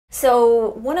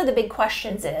So one of the big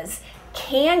questions is,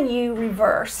 can you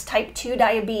reverse type 2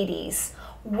 diabetes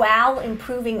while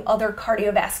improving other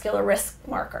cardiovascular risk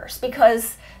markers?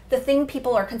 Because the thing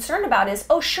people are concerned about is,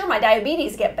 oh, sure, my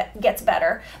diabetes gets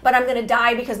better, but I'm going to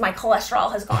die because my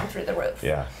cholesterol has gone through the roof.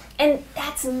 Yeah. And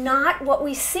that's not what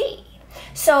we see.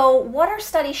 So what our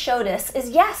study showed us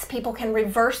is, yes, people can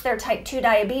reverse their type 2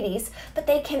 diabetes, but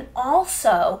they can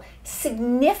also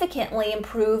significantly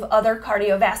improve other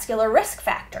cardiovascular risk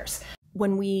factors.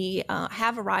 When we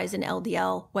have a rise in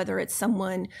LDL, whether it's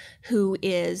someone who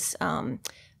is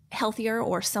healthier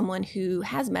or someone who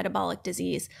has metabolic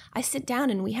disease, I sit down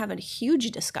and we have a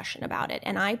huge discussion about it.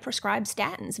 And I prescribe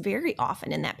statins very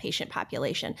often in that patient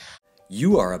population.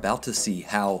 You are about to see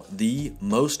how the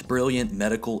most brilliant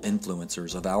medical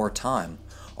influencers of our time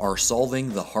are solving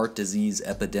the heart disease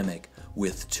epidemic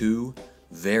with two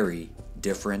very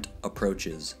different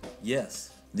approaches.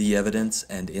 Yes, the evidence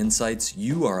and insights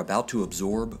you are about to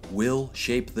absorb will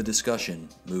shape the discussion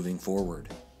moving forward.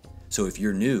 So if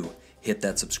you're new, hit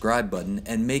that subscribe button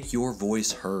and make your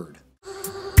voice heard.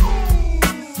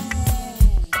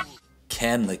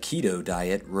 Can the keto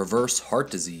diet reverse heart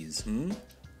disease?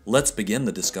 Let's begin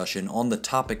the discussion on the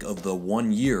topic of the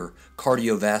 1-year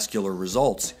cardiovascular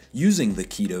results using the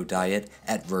keto diet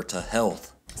at Virta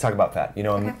Health. Let's talk about fat. You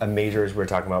know, a major is we're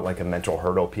talking about like a mental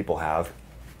hurdle people have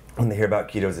when they hear about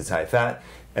ketos, it's high fat,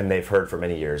 and they've heard for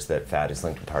many years that fat is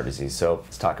linked with heart disease. So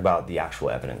let's talk about the actual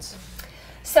evidence.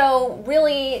 So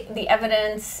really, the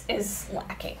evidence is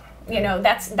lacking. You know,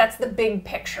 that's the big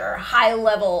picture, high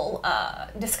level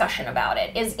discussion about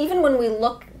it. Is even when we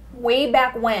look way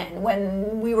back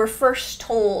when we were first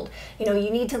told, you know,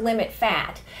 you need to limit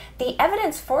fat, the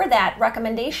evidence for that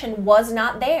recommendation was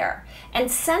not there. And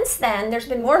since then, there's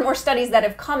been more and more studies that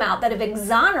have come out that have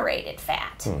exonerated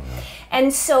fat.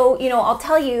 And so, you know, I'll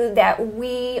tell you that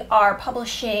we are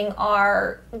publishing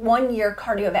our 1-year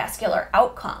cardiovascular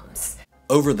outcomes.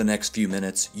 Over the next few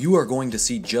minutes, you are going to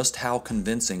see just how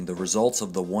convincing the results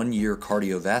of the 1-year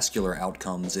cardiovascular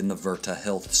outcomes in the Virta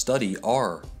Health Study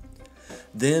are.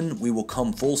 Then we will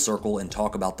come full circle and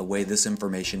talk about the way this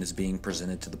information is being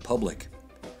presented to the public.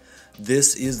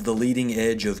 This is the leading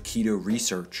edge of keto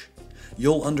research.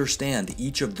 You'll understand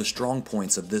each of the strong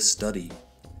points of this study.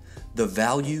 The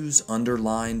values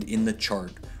underlined in the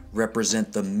chart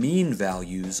represent the mean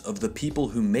values of the people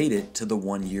who made it to the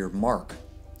 1-year mark.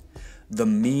 The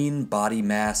mean body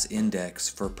mass index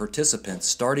for participants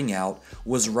starting out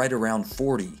was right around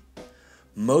 40.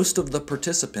 Most of the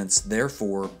participants,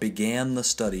 therefore, began the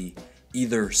study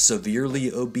either severely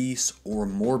obese or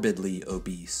morbidly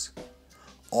obese.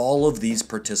 All of these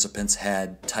participants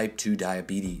had type 2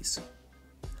 diabetes.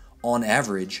 On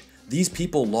average, these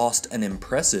people lost an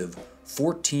impressive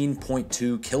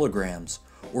 14.2 kilograms,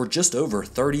 or just over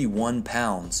 31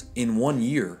 pounds, in 1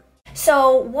 year.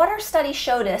 So what our study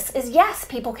showed us is, yes,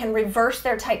 people can reverse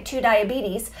their type 2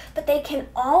 diabetes, but they can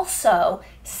also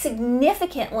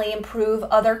significantly improve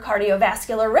other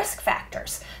cardiovascular risk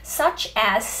factors, such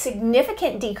as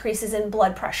significant decreases in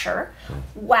blood pressure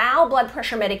while blood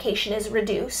pressure medication is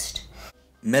reduced.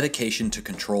 Medication to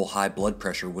control high blood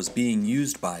pressure was being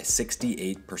used by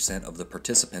 68% of the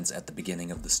participants at the beginning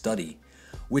of the study,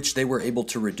 which they were able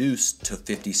to reduce to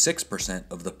 56%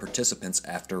 of the participants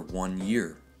after 1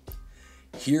 year.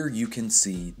 Here you can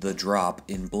see the drop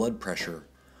in blood pressure,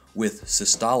 with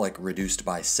systolic reduced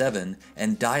by 7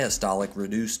 and diastolic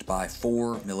reduced by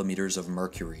 4 millimeters of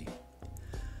mercury.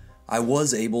 I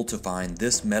was able to find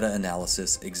this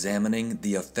meta-analysis examining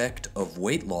the effect of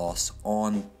weight loss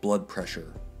on blood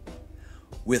pressure.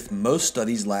 With most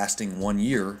studies lasting 1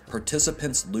 year,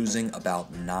 participants losing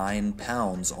about 9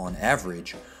 pounds on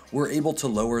average were able to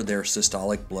lower their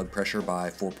systolic blood pressure by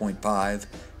 4.5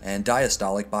 and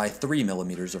diastolic by 3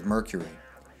 millimeters of mercury.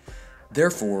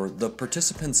 Therefore, the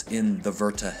participants in the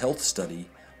Virta Health Study,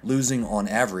 losing on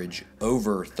average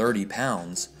over 30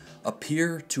 pounds,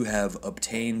 appear to have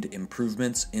obtained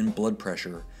improvements in blood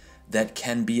pressure that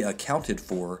can be accounted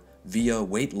for via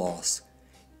weight loss,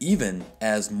 even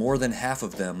as more than half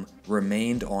of them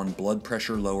remained on blood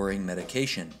pressure lowering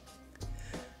medication.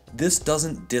 This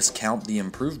doesn't discount the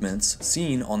improvements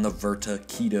seen on the Virta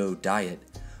keto diet,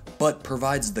 but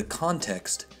provides the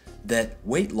context that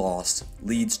weight loss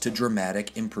leads to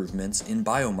dramatic improvements in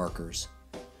biomarkers.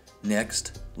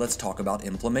 Next, let's talk about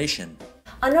inflammation.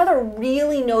 Another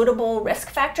really notable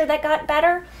risk factor that got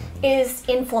better is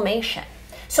inflammation.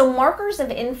 So markers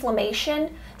of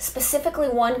inflammation, specifically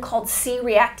one called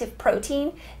C-reactive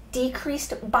protein,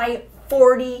 decreased by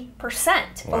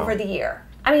 40% over the year.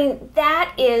 I mean,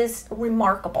 that is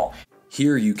remarkable.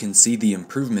 Here you can see the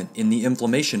improvement in the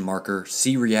inflammation marker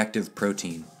C-reactive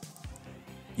protein.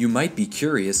 You might be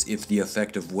curious if the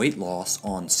effect of weight loss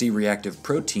on C-reactive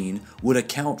protein would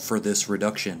account for this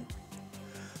reduction.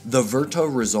 The Virta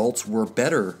results were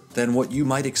better than what you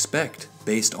might expect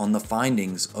based on the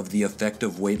findings of the effect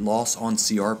of weight loss on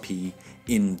CRP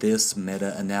in this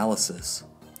meta-analysis.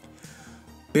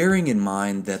 Bearing in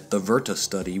mind that the Virta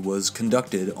study was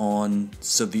conducted on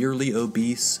severely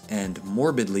obese and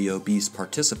morbidly obese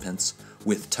participants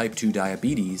with type 2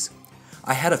 diabetes,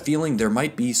 I had a feeling there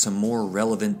might be some more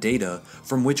relevant data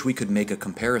from which we could make a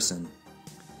comparison.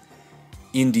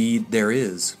 Indeed, there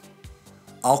is.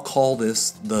 I'll call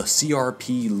this the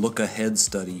CRP Look Ahead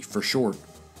study for short.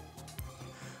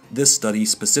 This study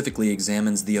specifically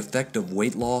examines the effect of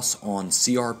weight loss on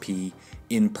CRP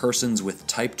in persons with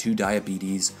type 2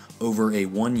 diabetes over a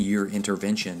 1-year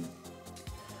intervention.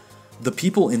 The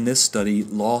people in this study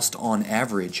lost on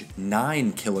average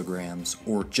 9 kilograms,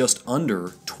 or just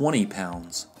under 20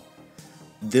 pounds.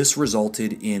 This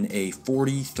resulted in a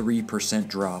 43%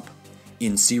 drop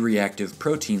in C-reactive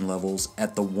protein levels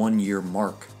at the 1-year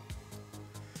mark.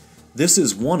 This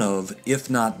is one of, if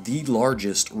not the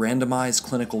largest, randomized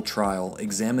clinical trial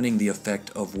examining the effect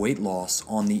of weight loss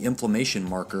on the inflammation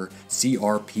marker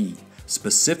CRP,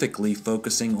 specifically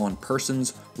focusing on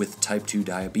persons with type 2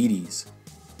 diabetes.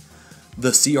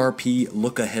 The CRP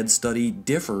Look Ahead study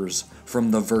differs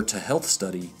from the Virta Health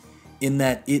Study in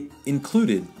that it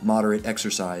included moderate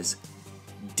exercise,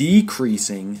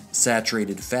 decreasing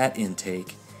saturated fat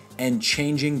intake, and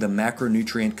changing the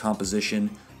macronutrient composition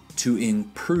to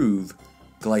improve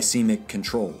glycemic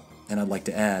control, and I'd like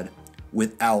to add,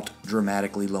 without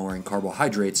dramatically lowering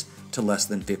carbohydrates to less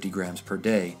than 50 grams per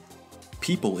day.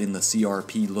 People in the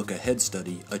CRP Look Ahead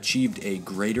study achieved a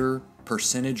greater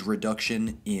percentage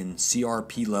reduction in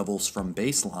CRP levels from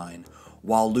baseline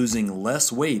while losing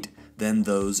less weight than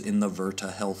those in the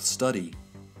Virta Health study.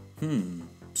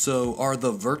 So are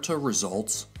the Virta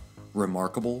results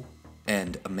remarkable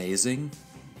and amazing?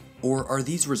 Or are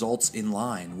these results in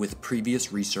line with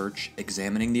previous research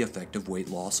examining the effect of weight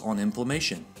loss on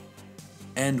inflammation?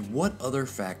 And what other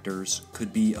factors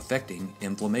could be affecting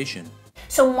inflammation?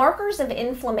 So markers of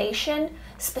inflammation,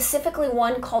 specifically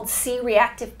one called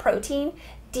C-reactive protein,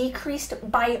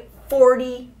 decreased by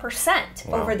 40%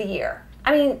 over the year.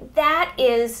 I mean, that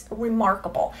is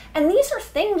remarkable. And these are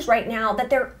things right now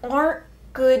that there aren't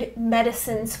good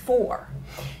medicines for.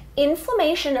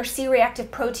 Inflammation or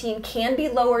C-reactive protein can be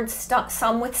lowered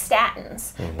some with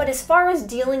statins, but as far as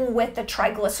dealing with the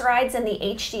triglycerides and the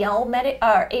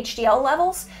HDL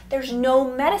levels, there's no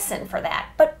medicine for that.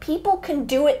 But people can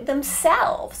do it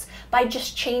themselves by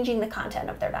just changing the content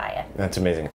of their diet. That's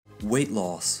amazing. Weight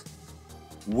loss,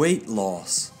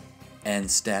 and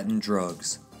statin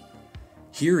drugs.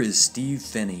 Here is Steve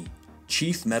Finney,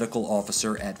 Chief Medical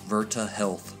Officer at Virta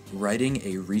Health, writing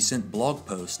a recent blog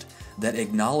post that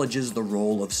acknowledges the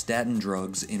role of statin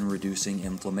drugs in reducing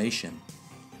inflammation.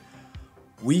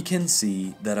 We can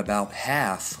see that about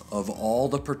half of all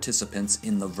the participants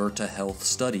in the Virta Health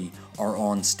study are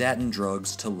on statin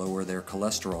drugs to lower their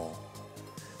cholesterol.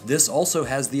 This also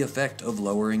has the effect of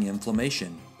lowering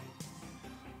inflammation.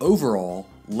 Overall,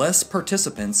 less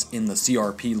participants in the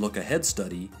CRP Look Ahead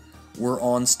study were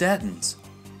on statins,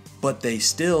 but they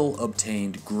still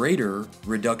obtained greater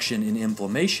reduction in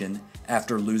inflammation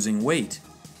after losing weight,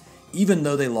 even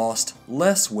though they lost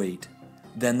less weight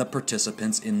than the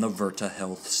participants in the Virta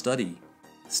Health study.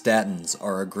 Statins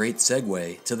are a great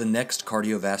segue to the next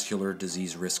cardiovascular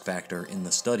disease risk factor in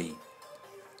the study: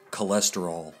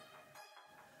 cholesterol.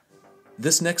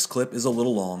 This next clip is a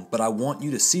little long, but I want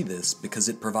you to see this because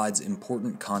it provides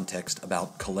important context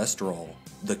about cholesterol,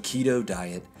 the keto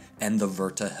diet, and the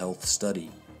Virta Health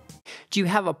study. Do you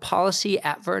have a policy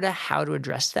at Virta how to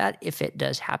address that if it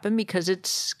does happen? Because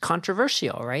it's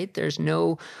controversial, right? There's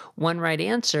no one right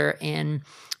answer. And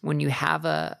when you have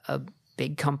a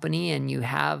big company and you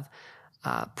have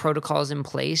protocols in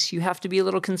place, you have to be a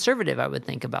little conservative, I would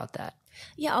think, about that.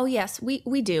 Yeah, oh yes,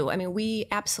 we do. I mean, we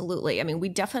absolutely, we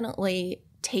definitely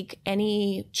take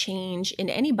any change in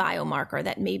any biomarker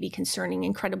that may be concerning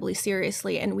incredibly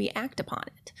seriously, and we act upon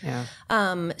it. Yeah.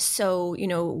 So,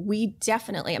 we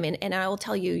definitely, and I will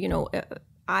tell you,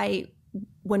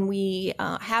 when we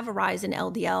have a rise in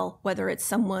LDL, whether it's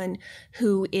someone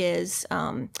who is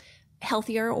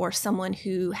healthier or someone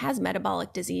who has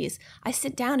metabolic disease, I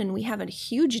sit down and we have a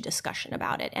huge discussion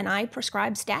about it. And I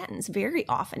prescribe statins very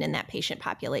often in that patient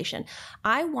population.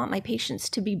 I want my patients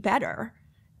to be better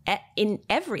in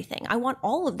everything. I want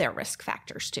all of their risk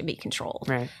factors to be controlled.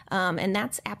 Right. And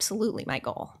that's absolutely my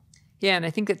goal. Yeah, and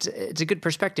I think it's a good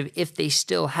perspective if they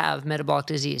still have metabolic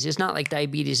disease. It's not like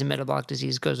diabetes and metabolic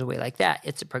disease goes away like that.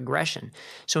 It's a progression.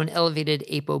 So an elevated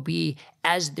ApoB,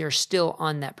 as they're still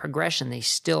on that progression, they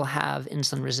still have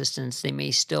insulin resistance. They may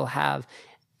still have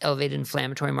elevated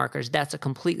inflammatory markers. That's a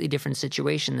completely different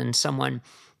situation than someone,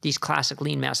 these classic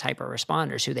lean mass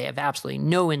hyperresponders who they have absolutely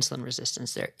no insulin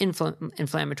resistance. Their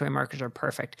inflammatory markers are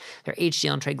perfect. Their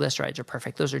HDL and triglycerides are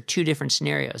perfect. Those are two different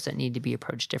scenarios that need to be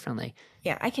approached differently.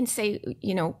 Yeah, I can say,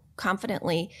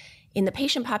 confidently, in the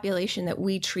patient population that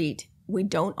we treat, we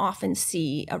don't often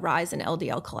see a rise in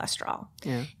LDL cholesterol.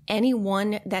 Yeah.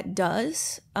 Anyone that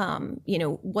does,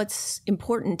 what's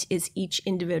important is each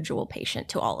individual patient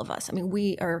to all of us. I mean,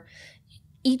 we are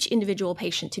each individual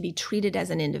patient to be treated as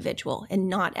an individual and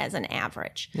not as an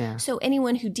average. Yeah. So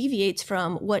anyone who deviates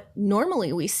from what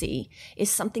normally we see is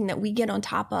something that we get on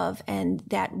top of and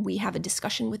that we have a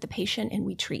discussion with the patient and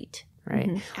we treat. Right.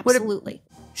 Mm-hmm. Absolutely.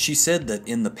 She said that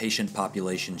in the patient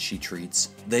population she treats,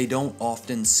 they don't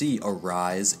often see a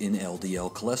rise in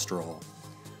LDL cholesterol.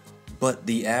 But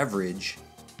the average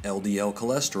LDL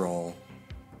cholesterol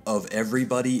of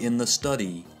everybody in the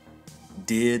study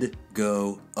did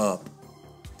go up.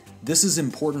 This is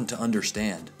important to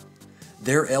understand.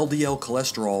 Their LDL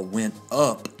cholesterol went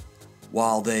up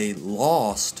while they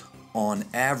lost, on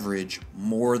average,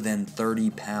 more than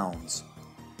 30 pounds.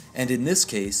 And in this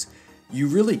case, you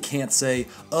really can't say,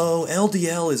 oh,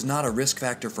 LDL is not a risk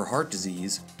factor for heart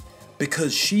disease,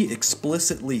 because she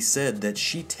explicitly said that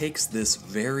she takes this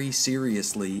very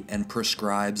seriously and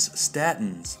prescribes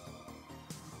statins.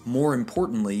 More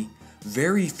importantly,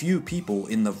 very few people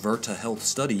in the Virta Health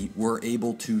Study were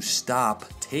able to stop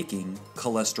taking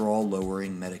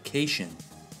cholesterol-lowering medication.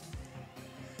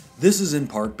 This is in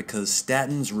part because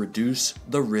statins reduce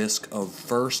the risk of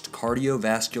first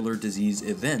cardiovascular disease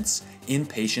events in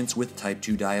patients with type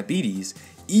 2 diabetes,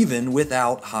 even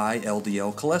without high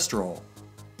LDL cholesterol.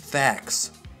 Facts.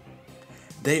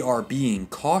 They are being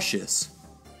cautious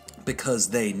because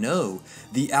they know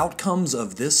the outcomes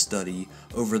of this study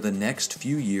over the next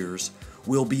few years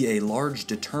will be a large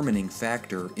determining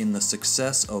factor in the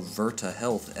success of Virta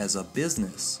Health as a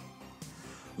business.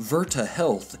 Virta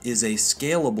Health is a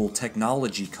scalable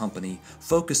technology company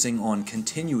focusing on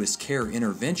continuous care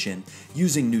intervention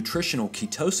using nutritional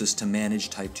ketosis to manage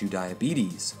type 2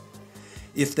 diabetes.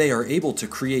 If they are able to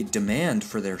create demand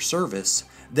for their service,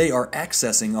 they are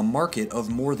accessing a market of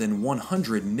more than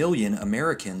 100 million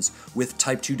Americans with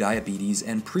type 2 diabetes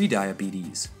and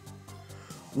prediabetes.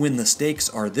 When the stakes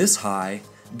are this high,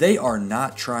 they are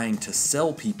not trying to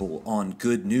sell people on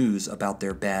good news about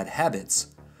their bad habits.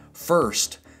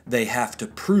 First, they have to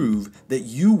prove that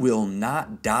you will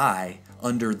not die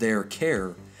under their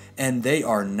care, and they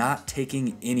are not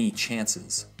taking any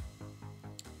chances.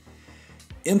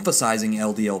 Emphasizing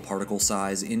LDL particle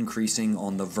size increasing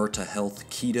on the Virta Health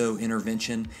keto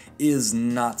intervention is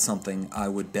not something I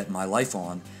would bet my life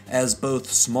on, as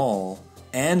both small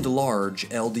and large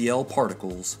LDL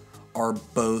particles are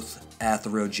both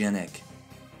atherogenic.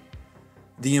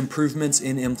 The improvements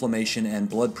in inflammation and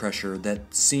blood pressure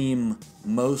that seem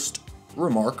most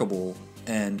remarkable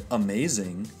and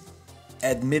amazing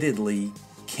admittedly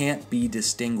can't be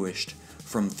distinguished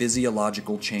from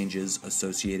physiological changes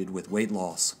associated with weight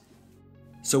loss.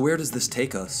 So where does this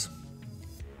take us?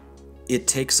 It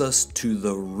takes us to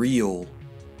the real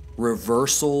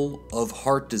reversal of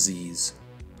heart disease.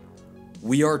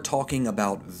 We are talking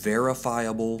about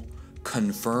verifiable,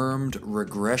 confirmed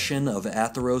regression of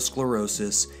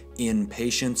atherosclerosis in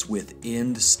patients with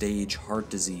end-stage heart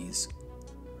disease.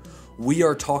 We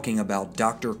are talking about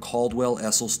Dr. Caldwell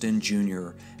Esselstyn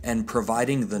Jr. and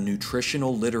providing the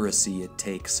nutritional literacy it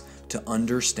takes to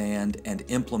understand and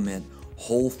implement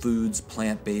whole foods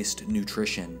plant-based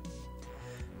nutrition.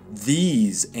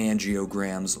 These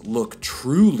angiograms look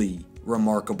truly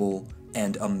remarkable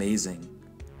and amazing.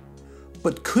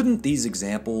 But couldn't these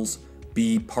examples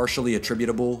be partially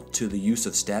attributable to the use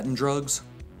of statin drugs?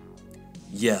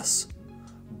 Yes,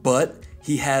 but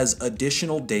he has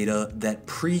additional data that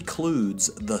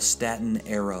precludes the statin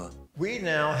era. We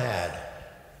now had,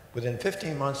 within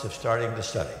 15 months of starting the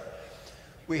study,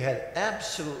 we had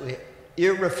absolutely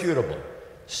irrefutable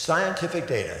scientific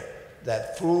data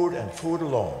that food and food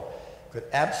alone could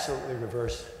absolutely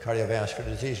reverse cardiovascular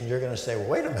disease. And you're going to say, well,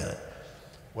 wait a minute,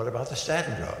 what about the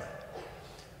statin drug?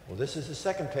 Well, this is the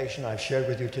second patient I've shared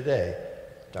with you today,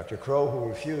 Dr. Crow, who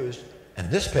refused, and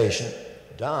this patient,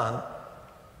 Don,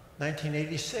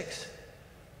 1986.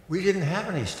 We didn't have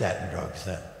any statin drugs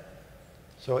then.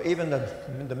 So even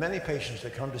the many patients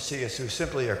that come to see us who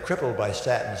simply are crippled by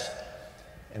statins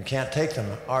and can't take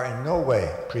them are in no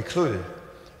way precluded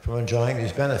from enjoying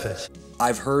these benefits.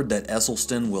 I've heard that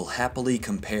Esselstyn will happily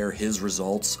compare his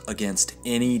results against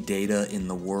any data in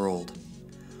the world.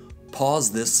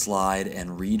 Pause this slide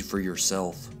and read for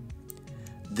yourself.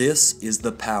 This is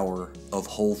the power of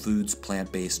whole foods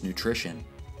plant-based nutrition.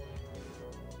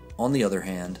 On the other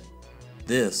hand,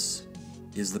 this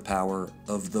is the power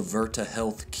of the Virta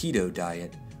Health keto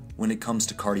diet when it comes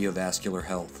to cardiovascular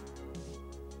health.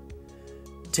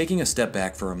 Taking a step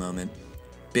back for a moment,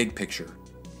 big picture.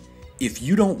 If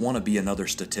you don't want to be another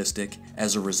statistic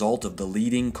as a result of the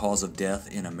leading cause of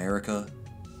death in America,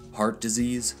 heart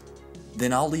disease,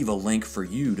 then I'll leave a link for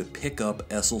you to pick up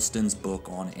Esselstyn's book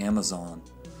on Amazon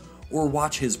or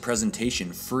watch his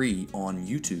presentation free on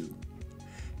YouTube.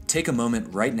 Take a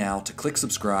moment right now to click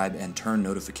subscribe and turn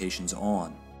notifications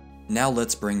on. Now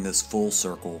let's bring this full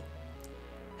circle.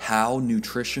 How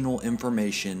nutritional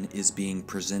information is being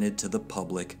presented to the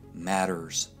public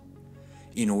matters.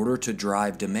 In order to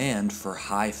drive demand for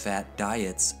high-fat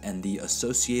diets and the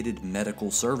associated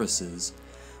medical services,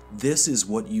 this is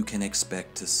what you can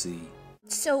expect to see.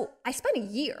 So I spent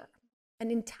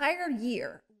an entire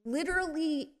year,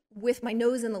 literally with my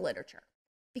nose in the literature,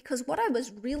 because what I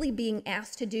was really being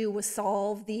asked to do was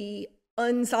solve the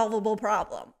unsolvable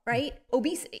problem, right?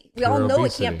 Obesity. We all know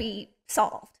it can't be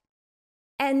solved.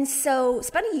 And so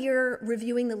spent a year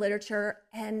reviewing the literature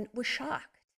and was shocked.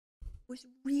 Was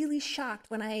really shocked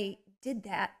when I did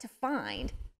that to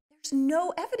find there's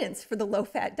no evidence for the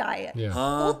low-fat diet. Yeah.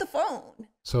 Hold the phone.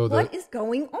 So what is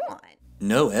going on?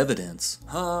 No evidence?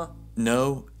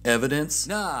 No evidence?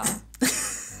 Nah.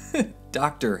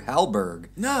 Dr. Hallberg.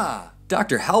 Nah.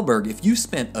 Dr. Hallberg, if you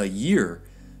spent a year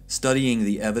studying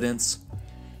the evidence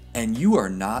and you are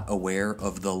not aware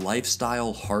of the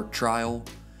lifestyle heart trial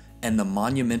and the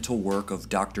monumental work of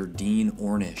Dr. Dean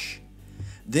Ornish,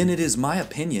 then it is my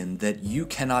opinion that you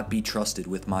cannot be trusted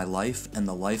with my life and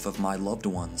the life of my loved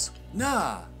ones.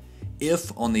 Nah.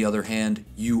 If, on the other hand,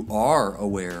 you are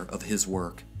aware of his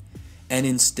work, and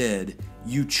instead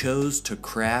you chose to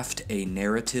craft a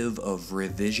narrative of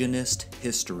revisionist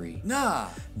history,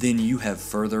 then you have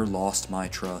further lost my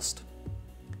trust.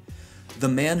 The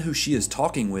man who she is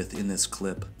talking with in this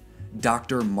clip,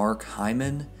 Dr. Mark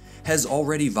Hyman, has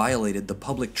already violated the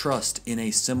public trust in a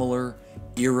similar,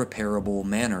 irreparable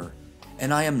manner,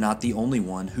 and I am not the only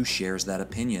one who shares that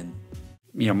opinion.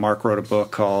 You know, Mark wrote a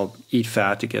book called Eat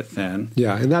Fat to Get Thin.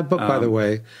 Yeah, and that book, by the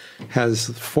way, has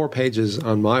 4 pages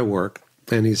on my work,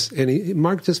 and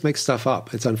Mark just makes stuff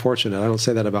up. It's unfortunate. I don't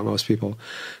say that about most people,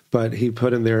 but he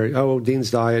put in there,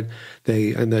 Dean's diet.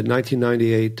 In the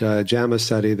 1998 JAMA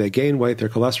study, they gained weight, their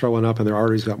cholesterol went up, and their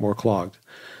arteries got more clogged.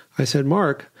 I said,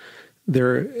 Mark,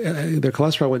 their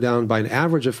cholesterol went down by an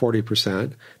average of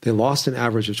 40%. They lost an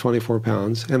average of 24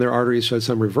 pounds, and their arteries showed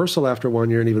some reversal after 1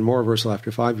 year and even more reversal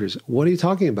after 5 years. What are you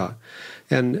talking about?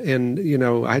 And you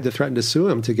know, I had to threaten to sue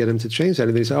him to get him to change that.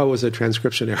 And he said, it was a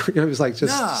transcription error. It was like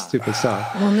just stupid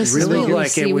stuff. Well, this Really? is what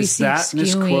Like it was that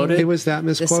misquoted? It was that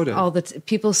misquoted.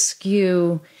 People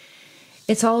skew.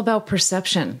 It's all about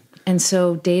perception. And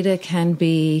so data can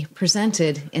be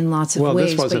presented in lots of ways. Well,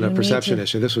 this wasn't a perception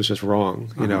issue. This was just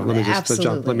wrong. You know, let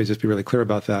me just be really clear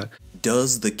about that.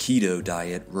 Does the keto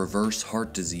diet reverse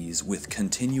heart disease with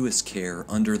continuous care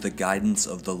under the guidance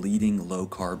of the leading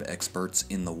low-carb experts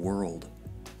in the world?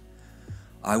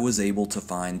 I was able to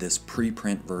find this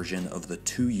preprint version of the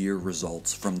 2-year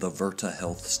results from the Virta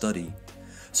Health Study.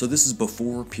 So this is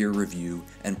before peer review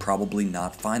and probably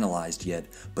not finalized yet,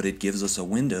 but it gives us a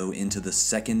window into the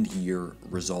 2nd year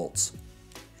results.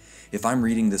 If I'm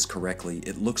reading this correctly,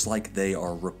 it looks like they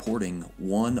are reporting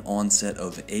 1 onset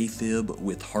of AFib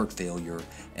with heart failure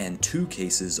and 2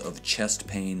 cases of chest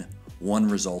pain, 1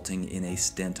 resulting in a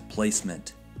stent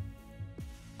placement.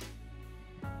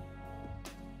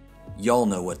 Y'all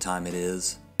know what time it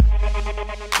is.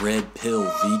 Red pill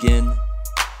vegan.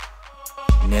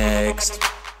 Next.